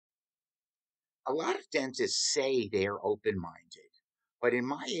A lot of dentists say they're open minded, but in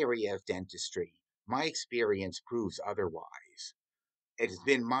my area of dentistry, my experience proves otherwise. It has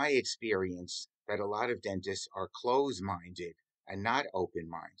been my experience that a lot of dentists are close minded and not open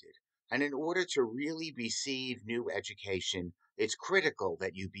minded. And in order to really receive new education, it's critical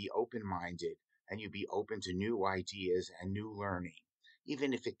that you be open minded and you be open to new ideas and new learning,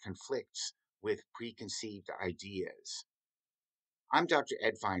 even if it conflicts with preconceived ideas. I'm Dr.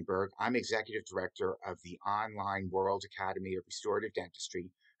 Ed Feinberg. I'm Executive Director of the online World Academy of Restorative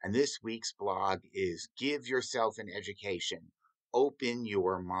Dentistry, and this week's blog is Give Yourself an Education, Open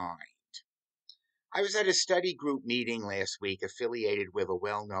Your Mind. I was at a study group meeting last week affiliated with a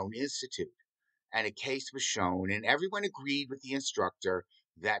well known institute, and a case was shown, and everyone agreed with the instructor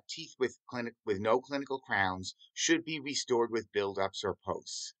that teeth with no clinical crowns should be restored with buildups or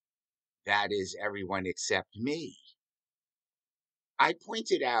posts. That is, everyone except me. I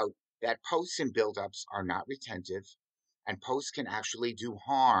pointed out that posts and buildups are not retentive, and posts can actually do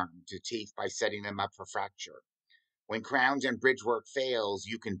harm to teeth by setting them up for fracture. When crowns and bridge work fails,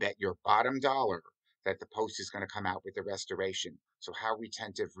 you can bet your bottom dollar that the post is going to come out with the restoration. So, how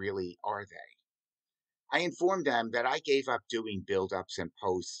retentive really are they? I informed them that I gave up doing buildups and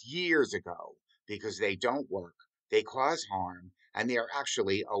posts years ago because they don't work, they cause harm, and they are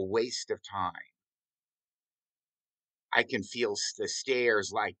actually a waste of time. I can feel the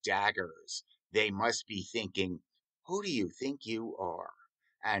stares like daggers. They must be thinking, who do you think you are?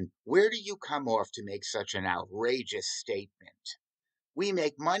 And where do you come off to make such an outrageous statement? We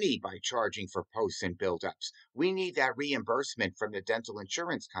make money by charging for posts and buildups. We need that reimbursement from the dental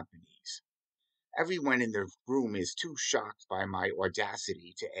insurance companies. Everyone in the room is too shocked by my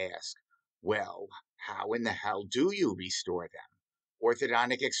audacity to ask, well, how in the hell do you restore them?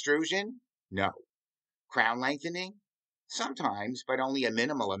 Orthodontic extrusion? No. Crown lengthening? Sometimes, but only a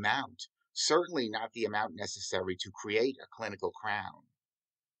minimal amount. Certainly not the amount necessary to create a clinical crown.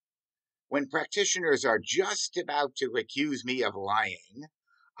 When practitioners are just about to accuse me of lying,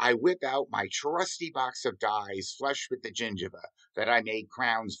 I whip out my trusty box of dies flush with the gingiva that I made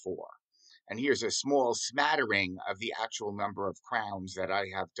crowns for. And here's a small smattering of the actual number of crowns that I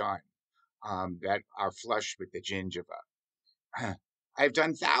have done that are flush with the gingiva. I've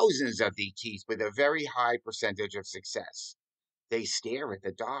done thousands of these teeth with a very high percentage of success. They stare at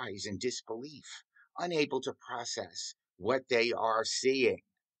the dies in disbelief, unable to process what they are seeing.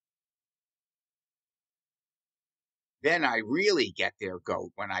 Then I really get their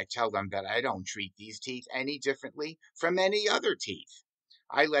goat when I tell them that I don't treat these teeth any differently from any other teeth.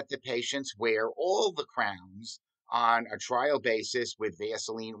 I let the patients wear all the crowns on a trial basis with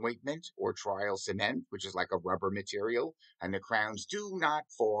Vaseline ointment or trial cement, which is like a rubber material, and the crowns do not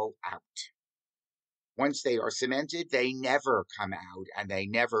fall out. Once they are cemented, they never come out and they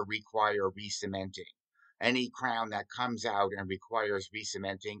never require re-cementing. Any crown that comes out and requires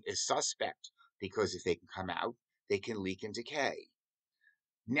re-cementing is suspect because if they can come out, they can leak and decay.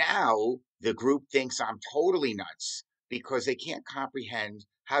 Now the group thinks I'm totally nuts because they can't comprehend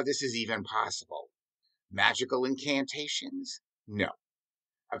how this is even possible. Magical incantations? No.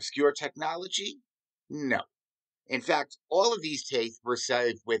 Obscure technology? No. In fact, all of these teeth were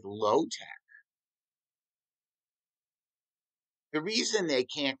saved with low tech. The reason they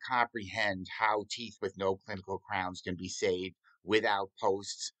can't comprehend how teeth with no clinical crowns can be saved without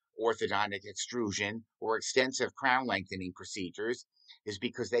posts, orthodontic extrusion, or extensive crown lengthening procedures is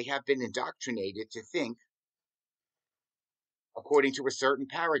because they have been indoctrinated to think according to a certain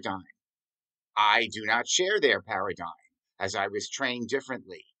paradigm. I do not share their paradigm, as I was trained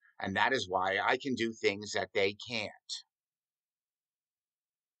differently, and that is why I can do things that they can't.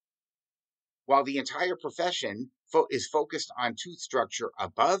 While the entire profession is focused on tooth structure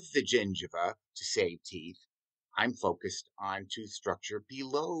above the gingiva to save teeth, I'm focused on tooth structure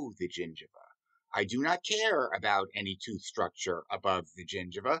below the gingiva. I do not care about any tooth structure above the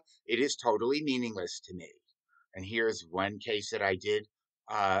gingiva. It is totally meaningless to me. And here's one case that I did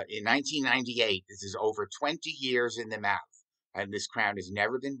in 1998. This is over 20 years in the mouth, and this crown has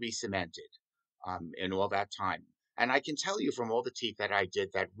never been re-cemented in all that time. And I can tell you from all the teeth that I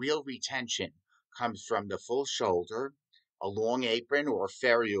did that real retention comes from the full shoulder, a long apron or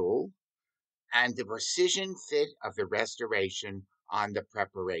ferrule, and the precision fit of the restoration on the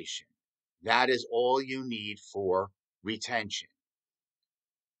preparation. That is all you need for retention.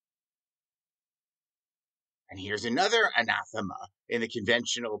 And here's another anathema in the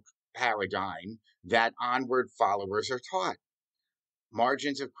conventional paradigm that onward followers are taught.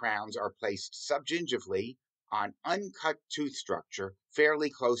 Margins of crowns are placed subgingivally on uncut tooth structure fairly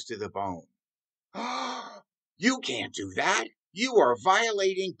close to the bone. You can't do that. You are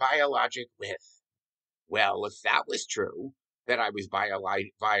violating biologic width. Well, if that was true, that I was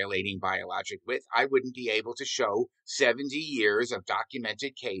violating biologic width, I wouldn't be able to show 70 years of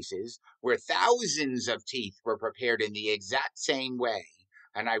documented cases where thousands of teeth were prepared in the exact same way.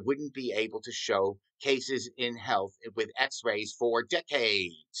 And I wouldn't be able to show cases in health with x rays for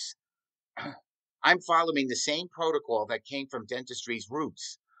decades. I'm following the same protocol that came from dentistry's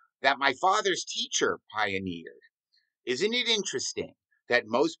roots, that my father's teacher pioneered. Isn't it interesting that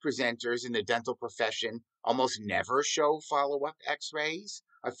most presenters in the dental profession almost never show follow up x rays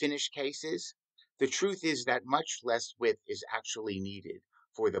of finished cases? The truth is that much less width is actually needed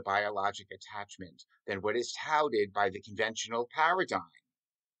for the biologic attachment than what is touted by the conventional paradigm.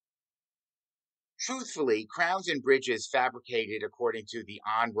 Truthfully, crowns and bridges fabricated according to the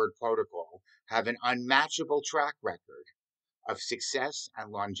onward protocol have an unmatchable track record of success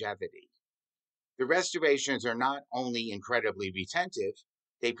and longevity. The restorations are not only incredibly retentive,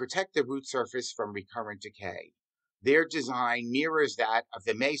 they protect the root surface from recurrent decay. Their design mirrors that of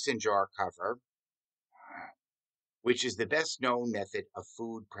the mason jar cover, which is the best known method of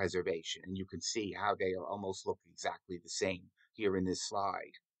food preservation. And you can see how they almost look exactly the same here in this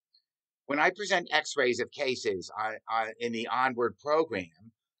slide. When I present x rays of cases in the Onward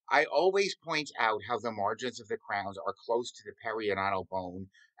program, I always point out how the margins of the crowns are close to the periodontal bone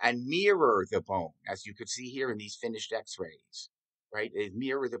and mirror the bone, as you could see here in these finished x rays, right? They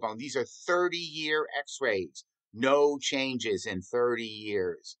mirror the bone. These are 30-year x rays, no changes in 30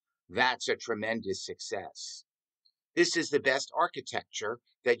 years. That's a tremendous success. This is the best architecture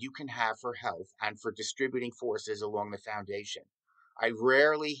that you can have for health and for distributing forces along the foundation. I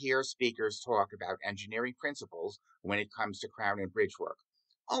rarely hear speakers talk about engineering principles when it comes to crown and bridge work.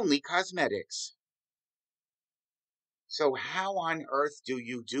 Only cosmetics. So, how on earth do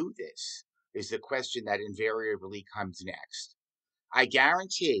you do this? Is the question that invariably comes next. I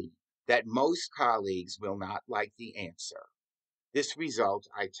guarantee that most colleagues will not like the answer. This result,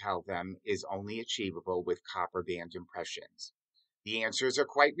 I tell them, is only achievable with copper band impressions. The answers are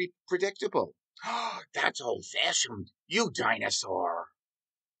quite predictable. That's old fashioned, you dinosaur.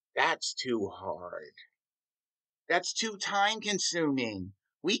 That's too hard. That's too time consuming.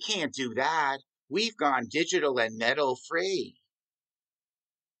 We can't do that. We've gone digital and metal free.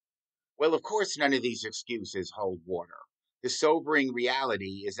 Well, of course, none of these excuses hold water. The sobering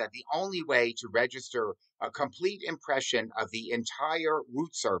reality is that the only way to register a complete impression of the entire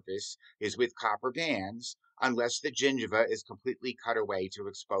root surface is with copper bands, unless the gingiva is completely cut away to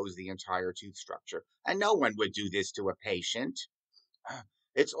expose the entire tooth structure. And no one would do this to a patient.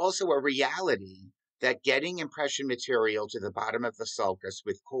 It's also a reality that getting impression material to the bottom of the sulcus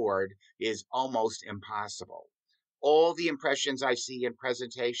with cord is almost impossible. All the impressions I see in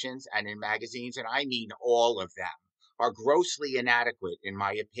presentations and in magazines, and I mean all of them, are grossly inadequate in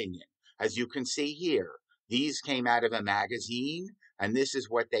my opinion. As you can see here, these came out of a magazine, and this is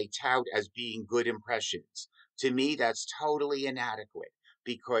what they tout as being good impressions. To me, that's totally inadequate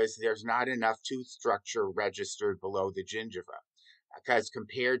because there's not enough tooth structure registered below the gingiva as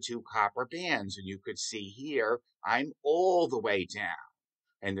compared to copper bands. And you could see here, I'm all the way down.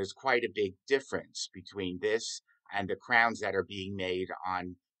 And there's quite a big difference between this and the crowns that are being made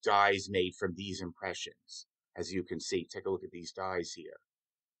on dies made from these impressions. As you can see, take a look at these dies here.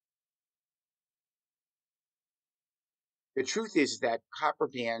 The truth is that copper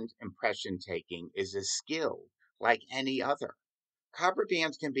band impression taking is a skill like any other. Copper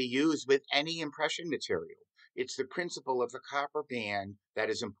bands can be used with any impression material. It's the principle of the copper band that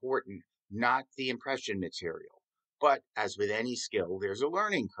is important, not the impression material. But as with any skill, there's a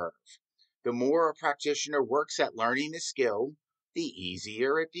learning curve. The more a practitioner works at learning the skill, the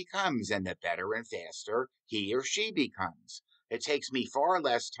easier it becomes and the better and faster he or she becomes. It takes me far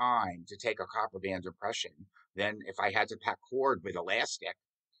less time to take a copper band impression than if I had to pack cord with elastic.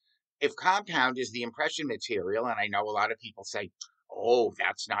 If compound is the impression material, and I know a lot of people say, oh,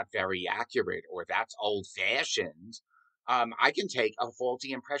 that's not very accurate or that's old fashioned, I can take a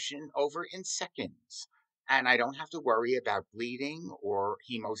faulty impression over in seconds and I don't have to worry about bleeding or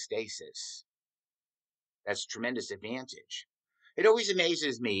hemostasis. That's a tremendous advantage. It always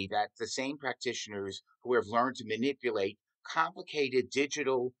amazes me that the same practitioners who have learned to manipulate complicated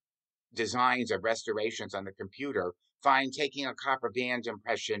digital designs of restorations on the computer find taking a copper band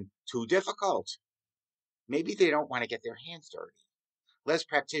impression too difficult. Maybe they don't want to get their hands dirty. Less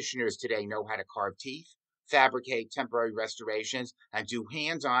practitioners today know how to carve teeth, fabricate temporary restorations, and do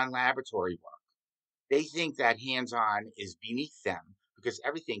hands on laboratory work. They think that hands on is beneath them because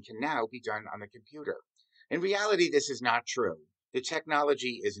everything can now be done on the computer. In reality, this is not true. The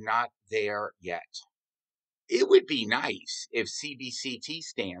technology is not there yet. It would be nice if CBCT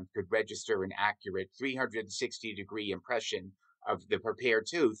stamps could register an accurate 360-degree impression of the prepared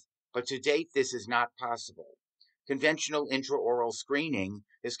tooth, but to date this is not possible. Conventional intraoral screening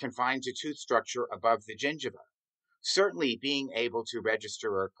is confined to tooth structure above the gingiva. Certainly, being able to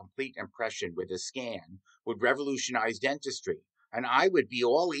register a complete impression with a scan would revolutionize dentistry, and I would be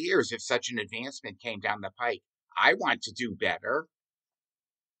all ears if such an advancement came down the pike. I want to do better.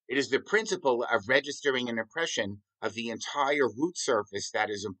 It is the principle of registering an impression of the entire root surface that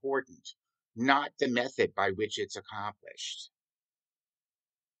is important, not the method by which it's accomplished.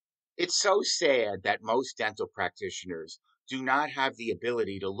 It's so sad that most dental practitioners do not have the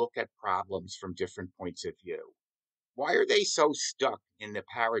ability to look at problems from different points of view. Why are they so stuck in the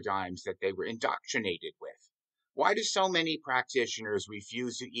paradigms that they were indoctrinated with? Why do so many practitioners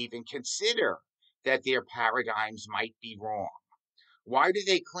refuse to even consider that their paradigms might be wrong? Why do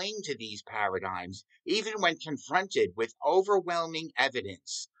they cling to these paradigms even when confronted with overwhelming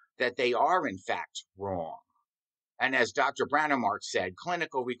evidence that they are, in fact, wrong? And as Dr. Brannemark said,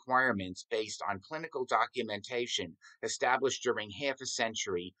 clinical requirements based on clinical documentation established during half a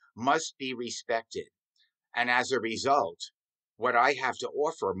century must be respected. And as a result, what I have to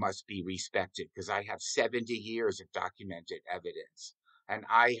offer must be respected because I have 70 years of documented evidence. And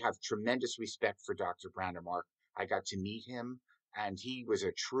I have tremendous respect for Dr. Brandemark. I got to meet him, and he was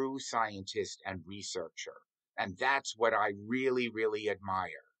a true scientist and researcher. And that's what I really, really admire.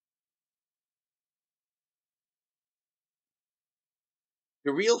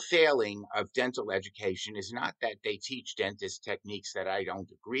 The real failing of dental education is not that they teach dentist techniques that I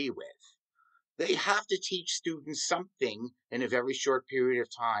don't agree with. They have to teach students something in a very short period of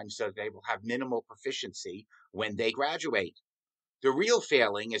time so they will have minimal proficiency when they graduate. The real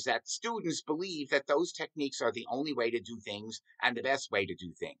failing is that students believe that those techniques are the only way to do things and the best way to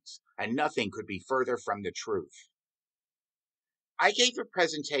do things, and nothing could be further from the truth. I gave a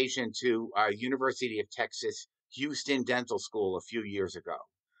presentation to University of Texas Houston Dental School a few years ago,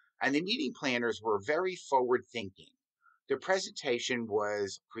 and the meeting planners were very forward thinking. The presentation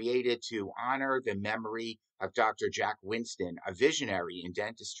was created to honor the memory of Dr. Jack Winston, a visionary in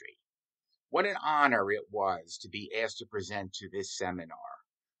dentistry. What an honor it was to be asked to present to this seminar.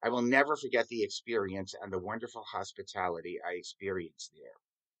 I will never forget the experience and the wonderful hospitality I experienced there.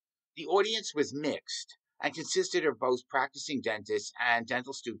 The audience was mixed and consisted of both practicing dentists and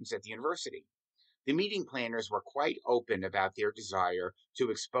dental students at the university. The meeting planners were quite open about their desire to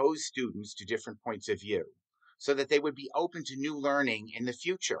expose students to different points of view so that they would be open to new learning in the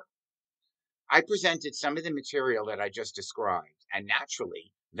future. I presented some of the material that I just described, and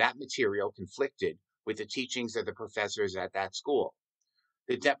naturally, that material conflicted with the teachings of the professors at that school.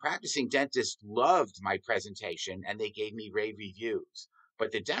 The practicing dentists loved my presentation and they gave me rave reviews,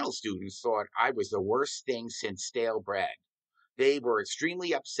 but the dental students thought I was the worst thing since stale bread. They were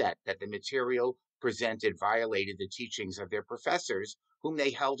extremely upset that the material presented violated the teachings of their professors, whom they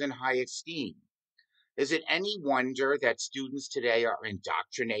held in high esteem. Is it any wonder that students today are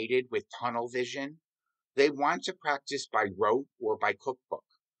indoctrinated with tunnel vision? They want to practice by rote or by cookbook,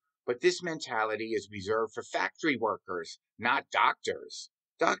 but this mentality is reserved for factory workers, not doctors.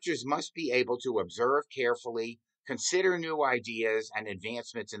 Doctors must be able to observe carefully, consider new ideas and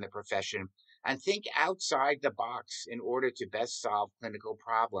advancements in the profession, and think outside the box in order to best solve clinical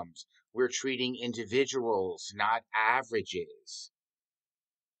problems. We're treating individuals, not averages.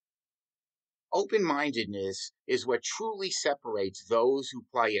 Open mindedness is what truly separates those who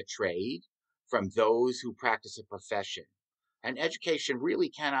play a trade from those who practice a profession. And education really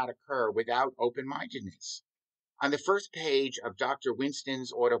cannot occur without open mindedness. On the first page of Dr.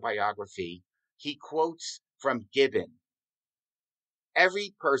 Winston's autobiography, he quotes from Gibbon.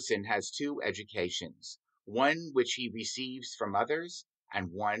 Every person has two educations, one which he receives from others,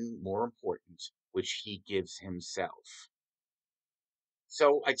 and one more important, which he gives himself.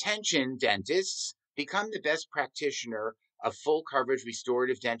 So, attention, dentists, become the best practitioner of full coverage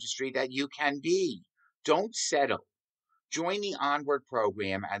restorative dentistry that you can be. Don't settle. Join the Onward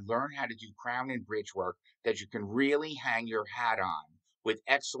program and learn how to do crown and bridge work that you can really hang your hat on with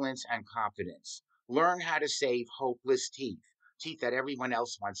excellence and confidence. Learn how to save hopeless teeth, teeth that everyone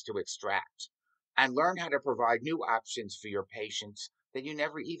else wants to extract, and learn how to provide new options for your patients that you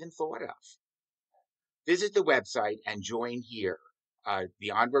never even thought of. Visit the website and join here,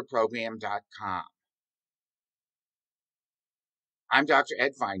 theonwardprogram.com. I'm Dr.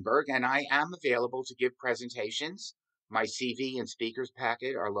 Ed Feinberg, and I am available to give presentations. My CV and speakers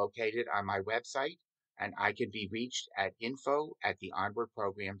packet are located on my website, and I can be reached at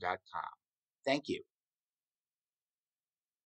info@theonwardprogram.com. Thank you.